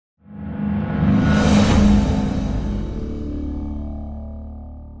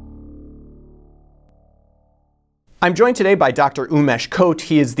I'm joined today by Dr. Umesh Khot.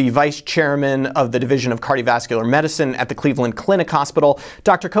 He is the Vice Chairman of the Division of Cardiovascular Medicine at the Cleveland Clinic Hospital.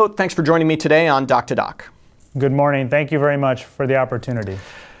 Dr. Khot, thanks for joining me today on Doc to Doc. Good morning. Thank you very much for the opportunity.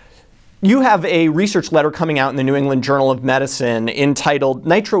 You have a research letter coming out in the New England Journal of Medicine entitled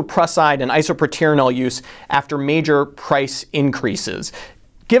Nitroprusside and Isoproterenol Use After Major Price Increases.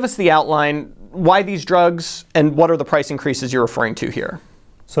 Give us the outline, why these drugs, and what are the price increases you're referring to here?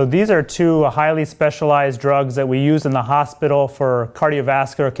 So these are two highly specialized drugs that we use in the hospital for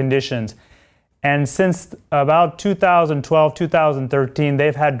cardiovascular conditions. And since about 2012, 2013,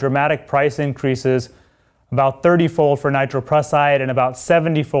 they've had dramatic price increases, about 30-fold for nitroprusside and about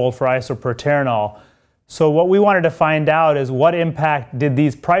 70-fold for isoproterenol. So what we wanted to find out is what impact did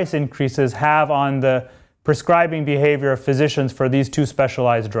these price increases have on the prescribing behavior of physicians for these two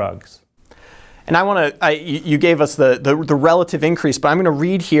specialized drugs. And I want to, you gave us the relative increase, but I'm going to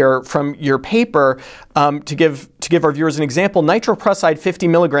read here from your paper to give our viewers an example. Nitroprusside 50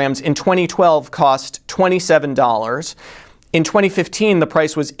 milligrams in 2012 cost $27. In 2015, the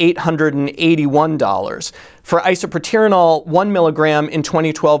price was $881. For isoproterenol, 1 milligram in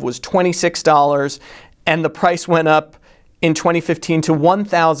 2012 was $26, and the price went up in 2015 to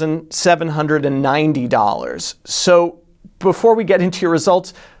 $1,790. So before we get into your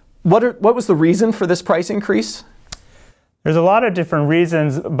results, what was the reason for this price increase? There's a lot of different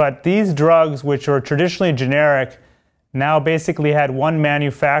reasons, but these drugs, which were traditionally generic, now basically had one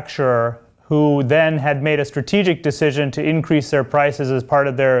manufacturer who then had made a strategic decision to increase their prices as part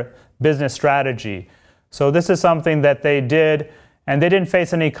of their business strategy. So this is something that they did, and they didn't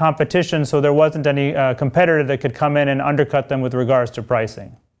face any competition, so there wasn't any competitor that could come in and undercut them with regards to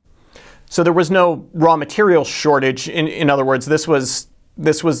pricing. So there was no raw material shortage. In other words, this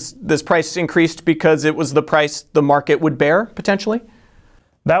price increased because it was the price the market would bear, potentially?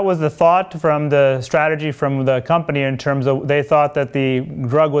 That was the thought from the strategy from the company, in terms of they thought that the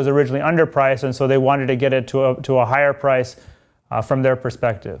drug was originally underpriced, and so they wanted to get it to a higher price from their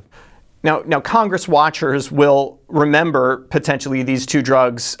perspective. Now, Congress watchers will remember potentially these two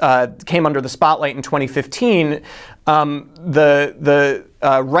drugs came under the spotlight in 2015. The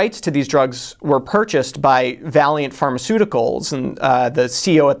rights to these drugs were purchased by Valeant Pharmaceuticals, and the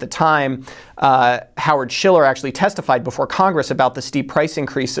CEO at the time, Howard Schiller, actually testified before Congress about the steep price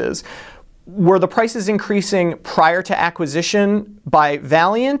increases. Were the prices increasing prior to acquisition by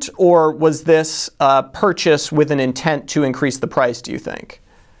Valeant, or was this a purchase with an intent to increase the price, do you think?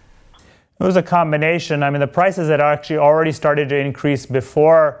 It was a combination. I mean, the prices had actually already started to increase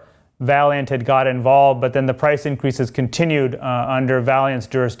before Valeant had got involved, but then the price increases continued under Valeant's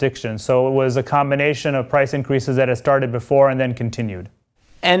jurisdiction. So it was a combination of price increases that had started before and then continued.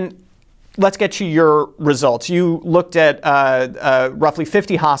 And let's get to your results. You looked at roughly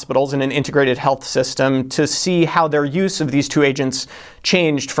 50 hospitals in an integrated health system to see how their use of these two agents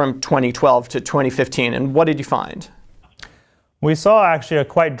changed from 2012 to 2015. And what did you find? We saw actually a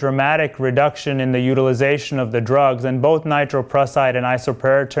quite dramatic reduction in the utilization of the drugs, and both nitroprusside and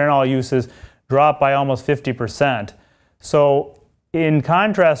isoproterenol uses dropped by almost 50%. So in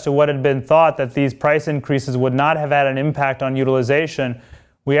contrast to what had been thought, that these price increases would not have had an impact on utilization,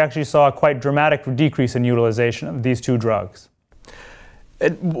 we actually saw a quite dramatic decrease in utilization of these two drugs.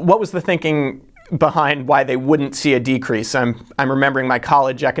 What was the thinking behind why they wouldn't see a decrease? I'm remembering my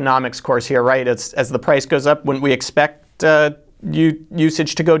college economics course here, right? As the price goes up, wouldn't we expect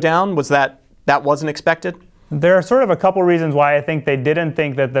usage to go down? Was that wasn't expected? There are sort of a couple reasons why I think they didn't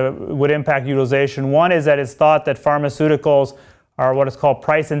think that would impact utilization. One is that it's thought that pharmaceuticals are what is called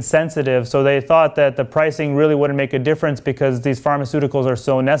price insensitive, so they thought that the pricing really wouldn't make a difference because these pharmaceuticals are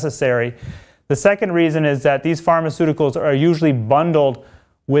so necessary. The second reason is that these pharmaceuticals are usually bundled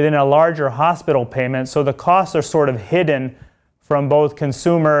within a larger hospital payment, so the costs are sort of hidden from both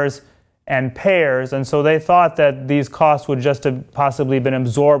consumers and payers, and so they thought that these costs would just have possibly been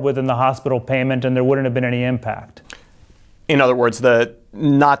absorbed within the hospital payment and there wouldn't have been any impact. In other words,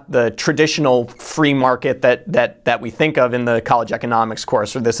 not the traditional free market that we think of in the college economics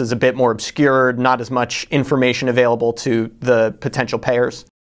course, or this is a bit more obscured, not as much information available to the potential payers?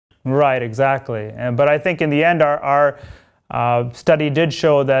 Right, exactly. But I think in the end our study did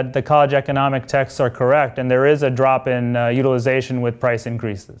show that the college economic texts are correct, and there is a drop in utilization with price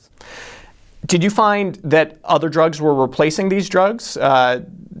increases. Did you find that other drugs were replacing these drugs? Are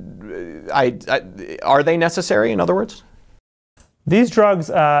they necessary, in other words? These drugs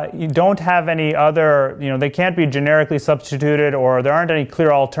you don't have any other, they can't be generically substituted, or there aren't any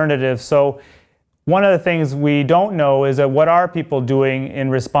clear alternatives. So one of the things we don't know is that what are people doing in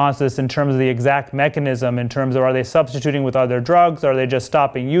response to this in terms of the exact mechanism, in terms of are they substituting with other drugs, are they just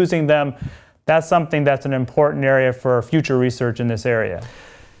stopping using them? that's something that's an important area for future research in this area.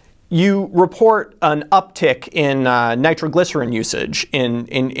 You report an uptick in nitroglycerin usage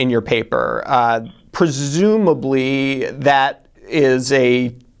in your paper. Presumably that is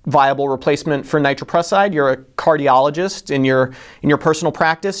a viable replacement for nitroprusside. You're a cardiologist in your personal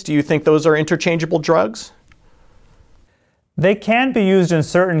practice. Do you think those are interchangeable drugs? They can be used in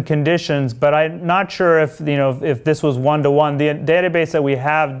certain conditions, but I'm not sure if this was one-to-one. The database that we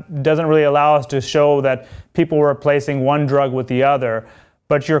have doesn't really allow us to show that people were replacing one drug with the other.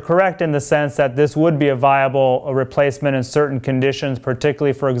 But you're correct in the sense that this would be a viable replacement in certain conditions,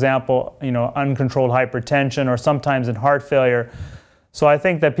 particularly, for example, uncontrolled hypertension or sometimes in heart failure. So I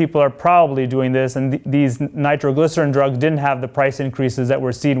think that people are probably doing this, and these nitroglycerin drugs didn't have the price increases that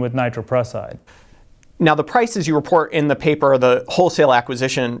we're seeing with nitroprusside. Now, the prices you report in the paper are the wholesale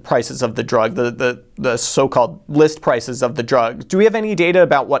acquisition prices of the drug, the so-called list prices of the drug. Do we have any data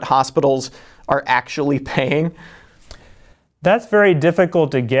about what hospitals are actually paying? That's very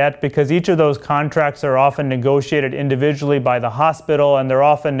difficult to get because each of those contracts are often negotiated individually by the hospital, and they're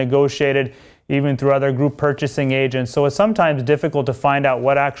often negotiated even through other group purchasing agents. So it's sometimes difficult to find out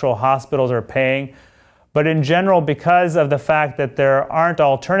what actual hospitals are paying. But in general, because of the fact that there aren't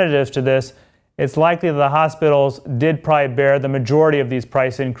alternatives to this, it's likely that the hospitals did probably bear the majority of these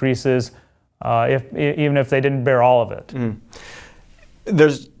price increases, even if they didn't bear all of it.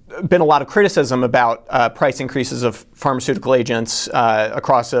 There's been a lot of criticism about price increases of pharmaceutical agents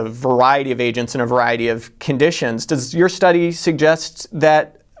across a variety of agents in a variety of conditions. Does your study suggest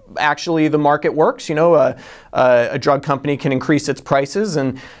that actually the market works? A drug company can increase its prices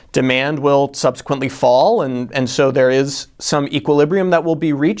and demand will subsequently fall, and so there is some equilibrium that will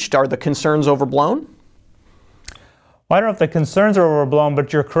be reached. Are the concerns overblown? Well, I don't know if the concerns are overblown,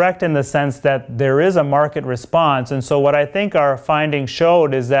 but you're correct in the sense that there is a market response. And so what I think our findings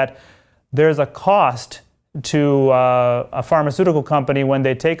showed is that there's a cost to a pharmaceutical company when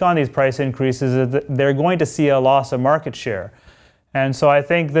they take on these price increases. That they're going to see a loss of market share. And so I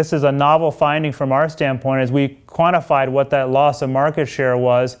think this is a novel finding from our standpoint as we quantified what that loss of market share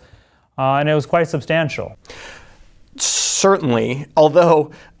was, and it was quite substantial. Certainly,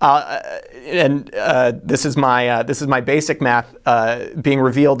 although, this is my basic math being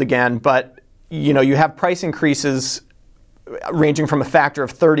revealed again. But you have price increases ranging from a factor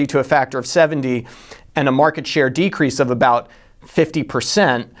of 30 to a factor of 70, and a market share decrease of about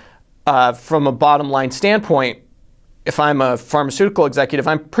 50%. From a bottom line standpoint, if I'm a pharmaceutical executive,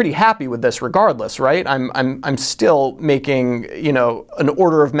 I'm pretty happy with this regardless, right? I'm still making, an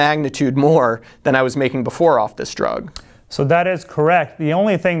order of magnitude more than I was making before off this drug. So that is correct. The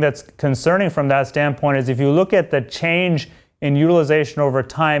only thing that's concerning from that standpoint is if you look at the change in utilization over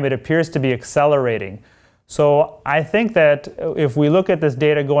time, it appears to be accelerating. So I think that if we look at this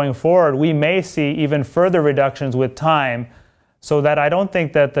data going forward, we may see even further reductions with time. So that I don't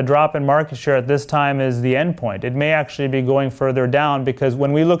think that the drop in market share at this time is the end point. It may actually be going further down because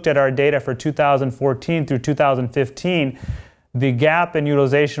when we looked at our data for 2014 through 2015, the gap in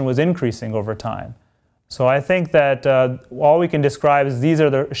utilization was increasing over time. So I think that all we can describe is these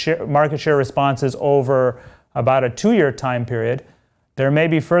are the market share responses over about a 2-year time period. There may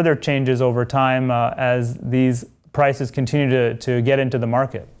be further changes over time as these prices continue to get into the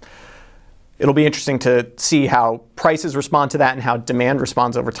market. It'll be interesting to see how prices respond to that and how demand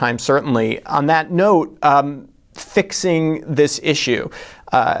responds over time, certainly. On that note, fixing this issue,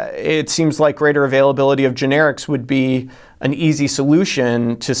 it seems like greater availability of generics would be an easy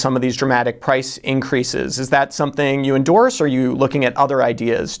solution to some of these dramatic price increases. Is that something you endorse, or are you looking at other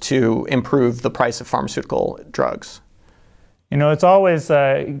ideas to improve the price of pharmaceutical drugs? It's always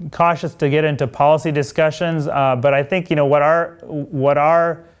cautious to get into policy discussions, but I think what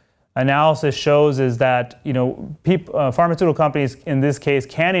our analysis shows is that pharmaceutical companies in this case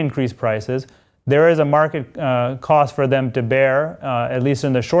can increase prices. There is a market cost for them to bear, at least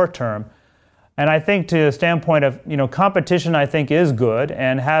in the short term. And I think to the standpoint of competition, I think is good,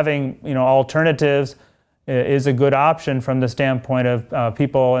 and having alternatives is a good option from the standpoint of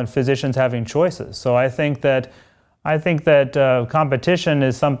people and physicians having choices. So I think that competition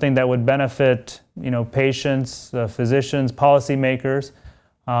is something that would benefit patients, physicians, policymakers.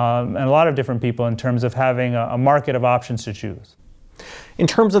 And a lot of different people in terms of having a market of options to choose. In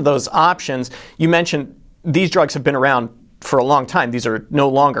terms of those options, you mentioned these drugs have been around for a long time. These are no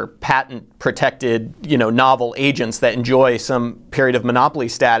longer patent-protected, novel agents that enjoy some period of monopoly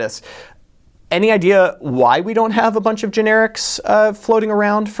status. Any idea why we don't have a bunch of generics floating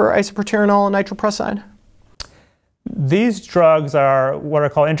around for isoproterenol and nitroprusside? These drugs are what are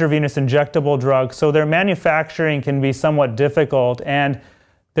called intravenous injectable drugs, so their manufacturing can be somewhat difficult, and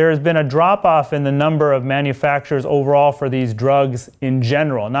there has been a drop-off in the number of manufacturers overall for these drugs in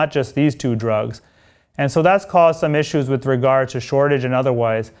general, not just these two drugs. And so that's caused some issues with regard to shortage and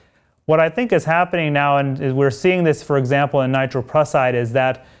otherwise. What I think is happening now, and we're seeing this, for example, in nitroprusside, is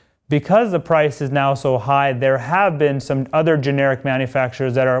that because the price is now so high, there have been some other generic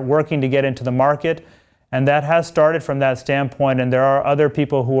manufacturers that are working to get into the market, and that has started from that standpoint, and there are other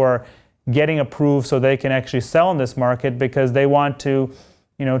people who are getting approved so they can actually sell in this market because they want to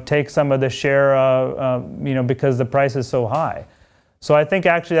take some of the share, because the price is so high. So I think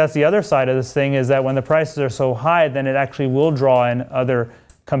actually that's the other side of this thing, is that when the prices are so high, then it actually will draw in other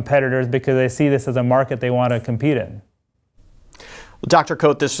competitors because they see this as a market they want to compete in. Well, Dr.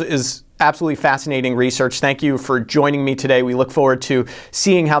 Khot, this is absolutely fascinating research. Thank you for joining me today. We look forward to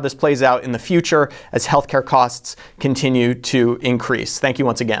seeing how this plays out in the future as healthcare costs continue to increase. Thank you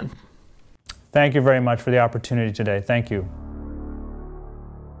once again. Thank you very much for the opportunity today. Thank you.